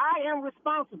 ultimately I am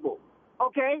responsible,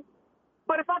 okay?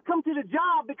 But if I come to the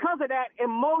job because of that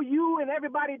and mow you and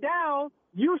everybody down,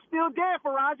 you still dead,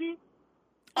 Faraji.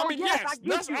 I mean, yes,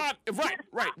 that's odd. Right, yes,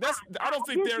 right. I don't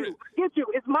think there is. I get you.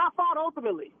 It's my fault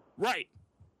ultimately. Right.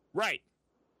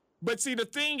 But see, the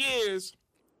thing is,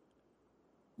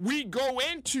 we go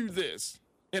into this,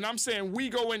 and I'm saying we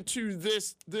go into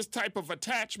this type of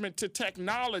attachment to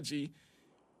technology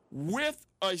with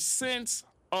a sense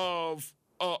of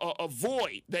a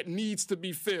void that needs to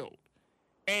be filled.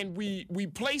 And we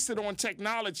place it on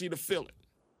technology to fill it,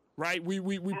 right? We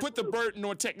put the burden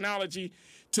on technology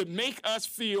to make us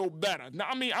feel better. Now,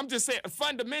 I mean, I'm just saying,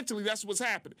 fundamentally, that's what's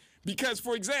happening. Because,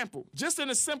 for example, just in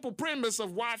a simple premise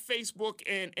of why Facebook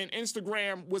and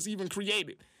Instagram was even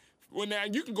created, well, now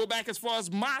you can go back as far as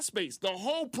MySpace. The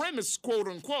whole premise, quote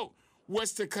unquote,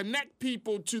 was to connect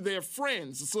people to their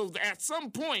friends. So at some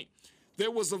point,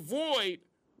 there was a void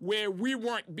where we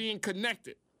weren't being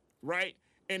connected, right?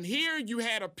 And here you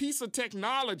had a piece of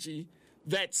technology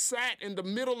that sat in the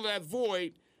middle of that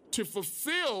void to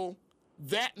fulfill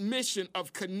that mission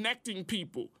of connecting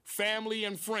people, family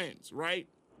and friends, right?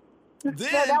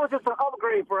 Yeah, that was just an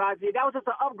upgrade, Faraji. That was just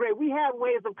an upgrade. We had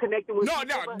ways of connecting with people.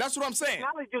 No, that's what I'm saying.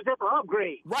 Technology was just an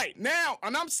upgrade. Right. Now,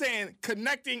 and I'm saying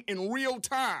connecting in real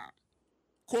time,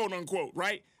 quote unquote,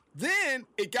 right? Then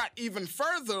it got even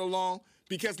further along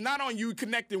because not only you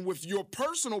connecting with your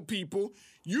personal people,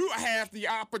 you have the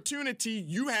opportunity,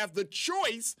 you have the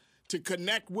choice to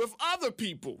connect with other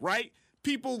people, right?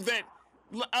 People that,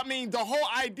 I mean, the whole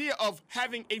idea of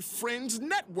having a friends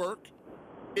network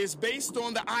is based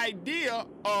on the idea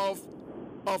of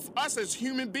us as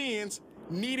human beings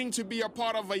needing to be a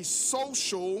part of a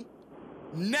social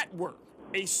network,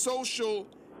 a social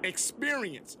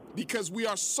experience, because we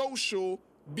are social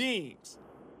beings.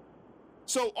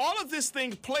 So all of this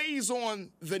thing plays on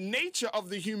the nature of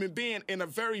the human being in a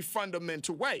very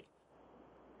fundamental way.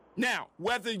 Now,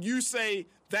 whether you say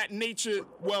that nature,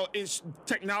 well,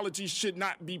 technology should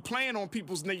not be playing on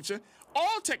people's nature.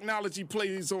 All technology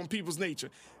plays on people's nature.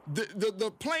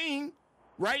 The plane,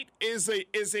 right, is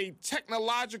a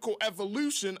technological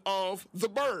evolution of the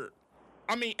bird.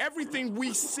 I mean, everything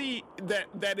we see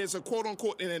that is a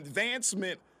quote-unquote an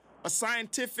advancement, a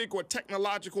scientific or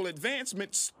technological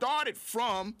advancement, started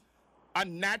from a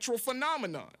natural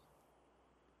phenomenon.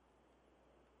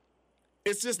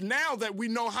 It's just now that we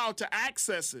know how to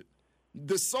access it.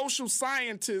 The social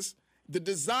scientists, the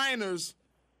designers,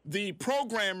 the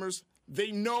programmers,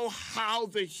 they know how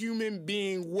the human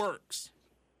being works.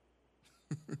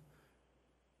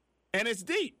 And it's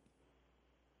deep.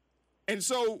 And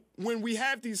so when we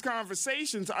have these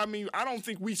conversations, I mean, I don't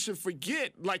think we should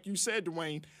forget, like you said,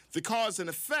 Dwayne, the cause and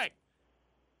effect.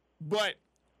 But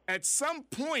at some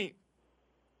point,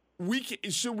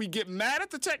 should we get mad at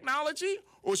the technology,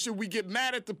 or should we get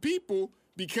mad at the people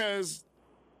because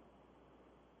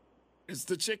it's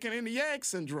the chicken and the egg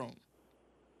syndrome?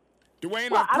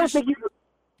 Dwayne, well, I don't think you.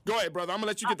 Go ahead, brother. I'm gonna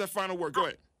let you get that final word. Go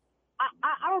ahead.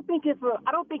 I don't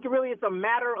think it really is a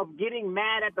matter of getting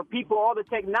mad at the people or the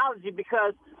technology,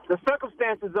 because the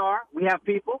circumstances are we have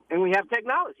people and we have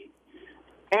technology.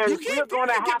 And you can't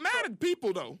get mad at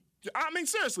people, though. I mean,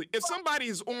 seriously, if somebody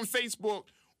is on Facebook,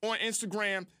 on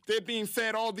Instagram, they're being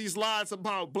fed all these lies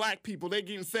about black people. They're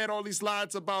getting fed all these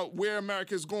lies about where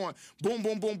America is going. Boom,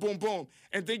 boom, boom, boom, boom.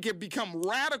 And they become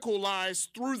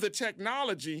radicalized through the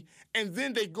technology. And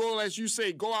then they go, as you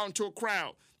say, go out into a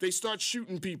crowd. They start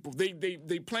shooting people. They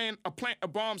plant a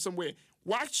bomb somewhere.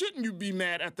 Why shouldn't you be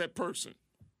mad at that person?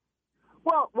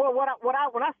 Well,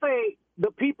 when I say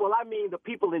the people, I mean the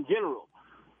people in general.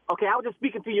 Okay, I was just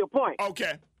speaking to your point.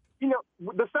 Okay. You know,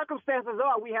 the circumstances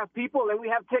are we have people and we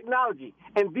have technology,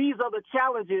 and these are the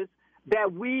challenges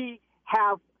that we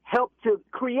have helped to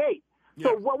create. Yeah.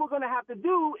 So what we're going to have to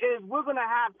do is we're going to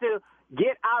have to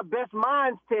get our best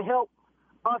minds to help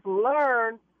us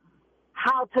learn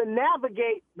how to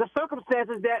navigate the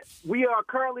circumstances that we are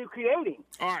currently creating.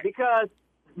 All right.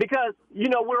 Because you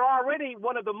know, we're already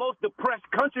one of the most depressed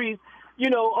countries, you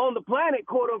know, on the planet,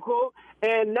 quote unquote,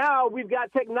 and now we've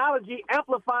got technology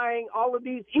amplifying all of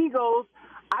these egos.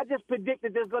 I just predict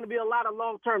that there's going to be a lot of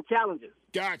long-term challenges.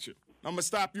 Gotcha. I'm going to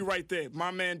stop you right there.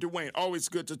 My man Dwayne, always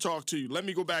good to talk to you. Let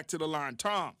me go back to the line.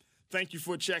 Tom, thank you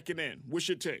for checking in. What's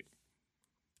your take?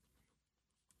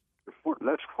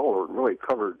 That's caller really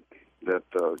covered that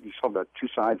you saw about two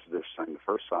sides of this thing. The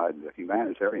first side, the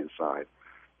humanitarian side,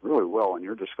 really well, and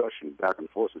your discussion back and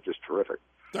forth was just terrific.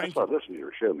 That's why I listened to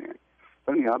your show, man.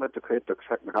 But anyhow, I'd like to create the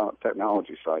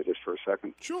technology side just for a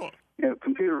second. Sure. You know,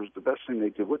 computers, the best thing they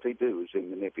do, what they do is they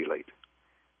manipulate.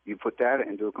 You put data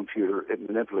into a computer, it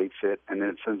manipulates it, and then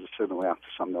it sends a signal out to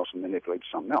something else and manipulates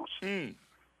something else. Mm.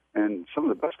 And some of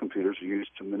the best computers are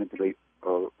used to manipulate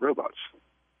robots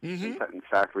in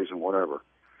factories and whatever.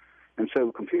 And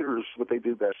so computers, what they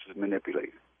do best is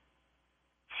manipulate.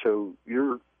 So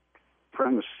your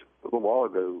premise a little while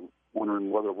ago, wondering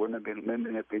whether we're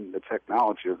manipulating the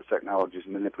technology or the technology is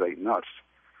manipulating us,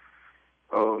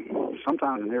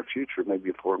 sometime in the near future, maybe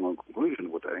a foregone conclusion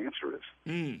of what that answer is.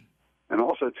 Mm. And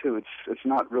also, too, it's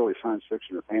not really science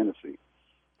fiction or fantasy.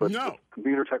 But no.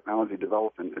 Computer technology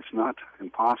development, it's not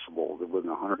impossible that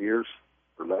within 100 years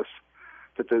or less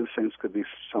that those things could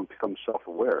become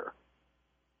self-aware.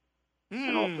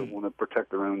 And also want to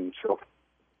protect their own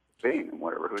self-being and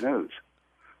whatever. Who knows?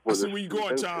 I see where you're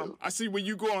going, Tom. I see where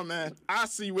you're going, man. I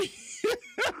see where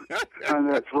I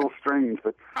know it's a little strange,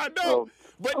 but I know.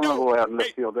 But I'm no, all out in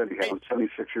this field anyhow. I'm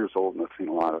 76 years old and I've seen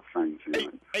a lot of things.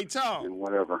 Hey, Tom. And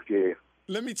whatever, yeah.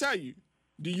 Let me tell you.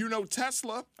 Do you know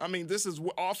Tesla? I mean, this is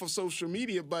off of social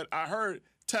media, but I heard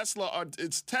Tesla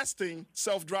it's testing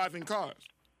self-driving cars.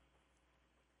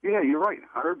 Yeah, you're right.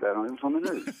 I heard that. It was on the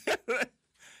news.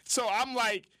 So I'm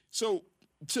like,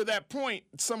 to that point,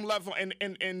 some level, and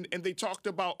they talked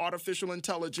about artificial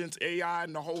intelligence, AI,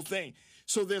 and the whole thing.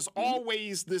 So there's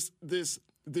always this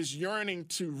yearning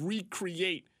to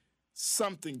recreate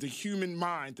something, the human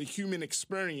mind, the human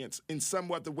experience in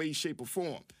some other way, shape, or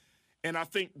form. And I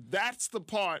think that's the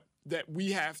part that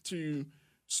we have to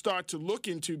start to look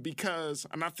into because,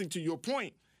 and I think to your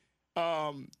point,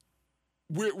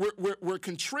 we're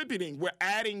contributing, we're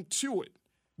adding to it.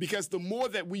 Because the more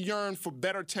that we yearn for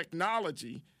better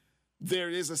technology, there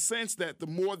is a sense that the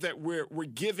more that we're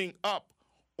giving up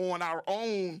on our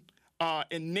own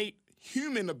innate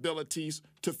human abilities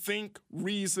to think,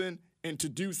 reason, and to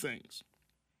do things.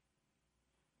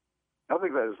 I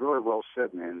think that is really well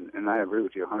said, man, and I agree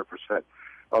with you 100%.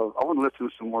 I want to listen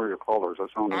to some more of your callers. I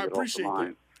appreciate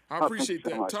that. I appreciate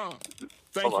that, Tom.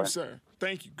 Thank you, sir.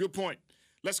 Thank you. Good point.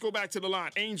 Let's go back to the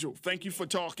line. Angel, thank you for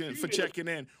talking, for checking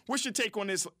in. What's your take on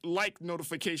this like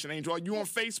notification, Angel? Are you on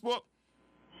Facebook?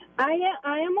 I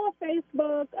am on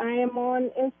Facebook. I am on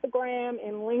Instagram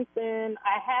and LinkedIn.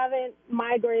 I haven't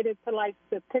migrated to like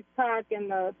the TikTok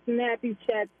and the Snappy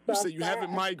Chat stuff. You say you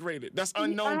haven't migrated. That's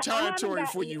unknown territory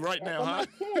for you right now, huh?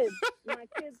 My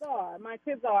kids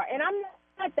are. And I'm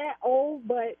not that old,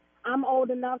 but I'm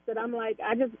old enough that I'm like,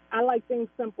 I like things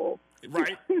simple.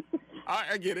 Right.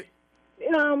 I get it.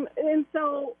 And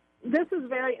so this is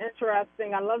very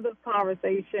interesting. I love this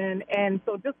conversation. And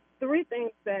so just 3 things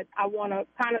that I want to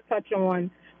kind of touch on.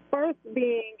 First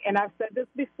being, and I've said this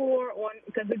before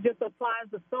because it just applies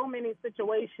to so many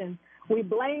situations, we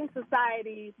blame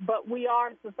society, but we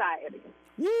are society.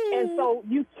 And so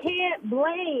you can't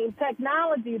blame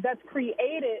technology that's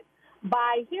created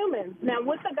by humans. Now,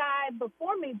 what the guy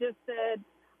before me just said,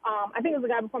 I think it was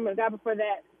the guy before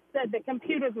that, said that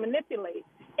computers manipulate.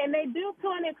 And they do to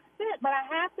an extent, but I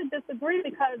have to disagree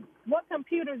because what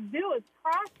computers do is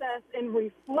process and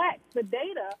reflect the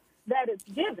data that is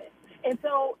given. And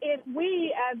so if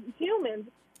we as humans,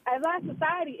 as our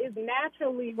society is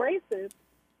naturally racist,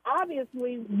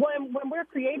 obviously when we're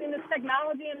creating this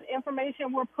technology and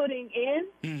information we're putting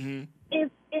in,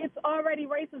 it's already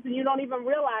racist and you don't even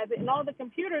realize it. And all the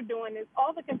computer is doing is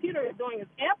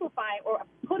amplifying or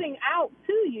putting out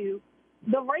to you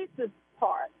the racist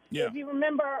part. Yeah. If you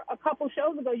remember a couple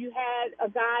shows ago, you had a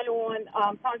guy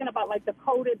on talking about like the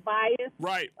coded bias.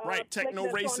 Right.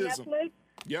 Techno-racism.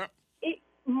 Yeah.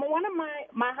 One of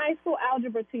my high school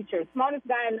algebra teachers, smartest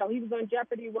guy I know, he was on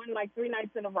Jeopardy, won like 3 nights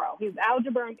in a row. He was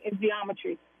algebra and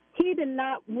geometry. He did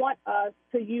not want us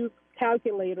to use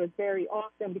calculators very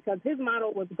often because his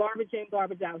motto was garbage in,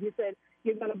 garbage out. He said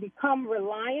you're going to become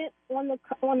reliant on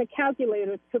the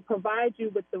calculator to provide you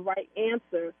with the right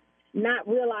answer, not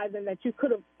realizing that you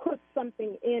could have put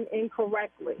something in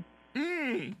incorrectly.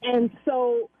 And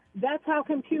so that's how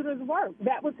computers work.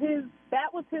 That was his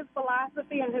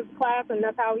philosophy in his class, and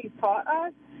that's how he taught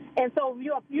us. And so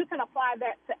you can apply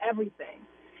that to everything.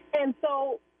 And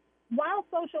so while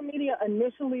social media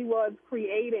initially was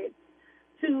created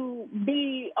to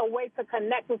be a way to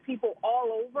connect with people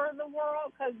all over the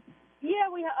world, because, yeah,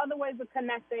 we have other ways of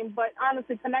connecting, but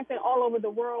honestly, connecting all over the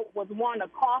world was, one, a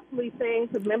costly thing.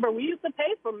 Because remember, we used to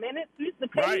pay for minutes. We used to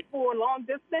pay for long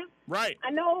distance. Right.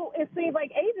 I know it seems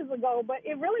like ages ago, but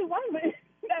it really wasn't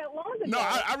that long ago. No,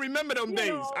 I remember them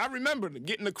days. I remember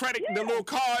getting the credit, the little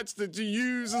cards that you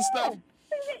use and stuff.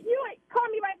 You call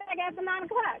me right back after 9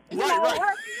 o'clock.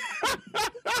 Right.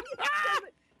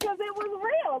 Because it was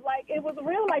real. Like, it was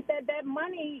real like that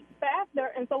money factor.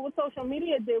 And so what social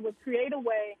media did was create a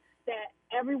way that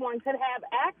everyone could have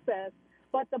access.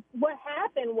 But what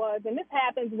happened was, and this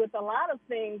happens with a lot of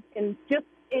things, and just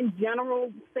in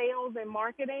general sales and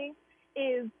marketing,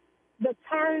 is the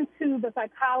turn to the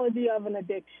psychology of an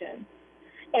addiction.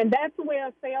 And that's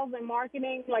where sales and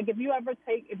marketing, like if you've ever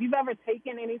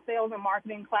taken any sales and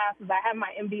marketing classes, I have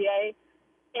my MBA,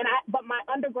 but my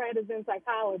undergrad is in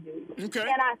psychology. Okay. And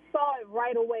I saw it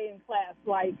right away in class.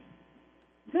 Like,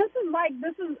 this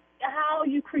is how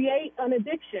you create an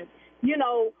addiction. You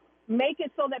know, make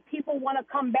it so that people want to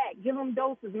come back, give them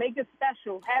doses, make it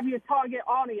special, have your target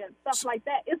audience, stuff like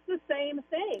that. It's the same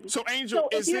thing. So, Angel,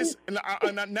 is this,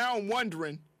 and now I'm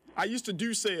wondering, I used to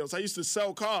do sales. I used to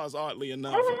sell cars, oddly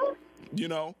enough, you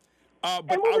know. But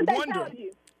and what would I they wonder. tell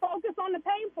you? Focus on the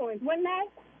pain points, wouldn't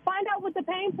they? Find out what the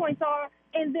pain points are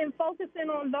and then focus in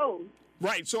on those.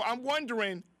 Right. So I'm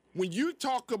wondering, when you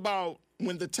talk about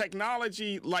when the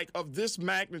technology like of this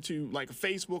magnitude, like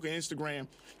Facebook and Instagram,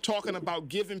 talking about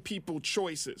giving people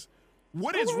choices,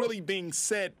 what is really being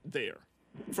said there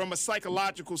from a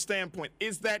psychological standpoint?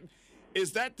 Is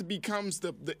that becomes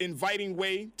the inviting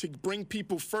way to bring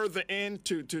people further in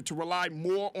to rely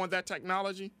more on that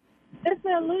technology? It's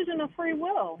the illusion of free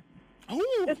will.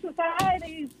 Ooh. The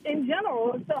society in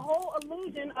general, it's the whole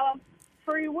illusion of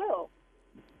free will.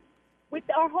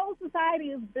 Our whole society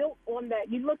is built on that.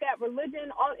 You look at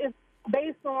religion, it's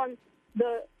based on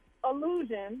the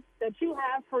illusion that you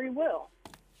have free will.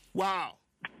 Wow.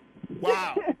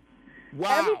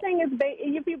 Everything is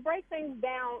if you break things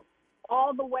down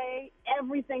all the way,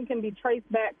 everything can be traced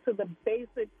back to the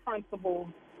basic principles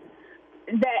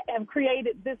that have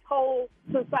created this whole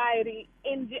society.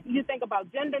 You think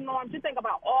about gender norms, you think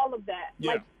about all of that.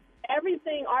 Yeah. Like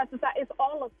everything, our society, it's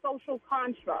all a social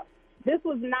construct. This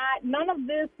was not, none of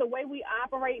this, the way we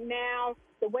operate now,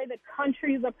 the way that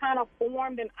countries are kind of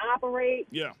formed and operate.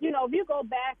 Yeah. You know, if you go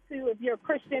back to, if you're a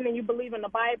Christian and you believe in the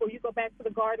Bible, you go back to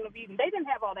the Garden of Eden. They didn't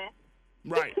have all that.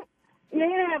 Right. They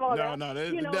didn't have all that. No,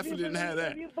 they definitely didn't have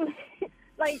that.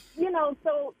 like,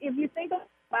 so if you think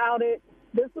about it,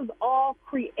 this was all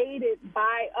created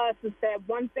by us. It's that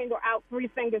one finger out, three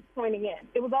fingers pointing in.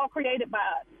 It was all created by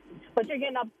us. But you're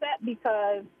getting upset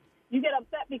because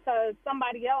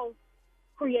somebody else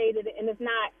created it, and it's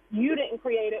not, you didn't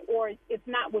create it, or it's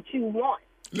not what you want.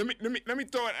 Let me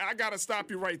throw it. I gotta stop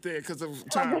you right there because of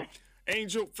time. Okay.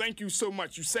 Angel, thank you so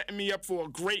much. You're setting me up for a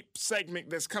great segment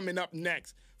that's coming up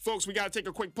next. Folks, we got to take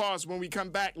a quick pause. When we come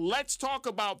back, let's talk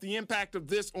about the impact of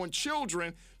this on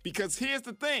children, because here's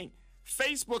the thing.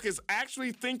 Facebook is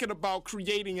actually thinking about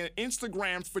creating an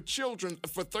Instagram for children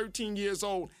for 13 years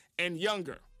old and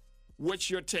younger. What's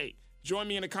your take? Join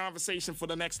me in the conversation for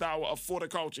the next hour of For the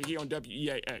Culture here on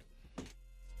WEAA.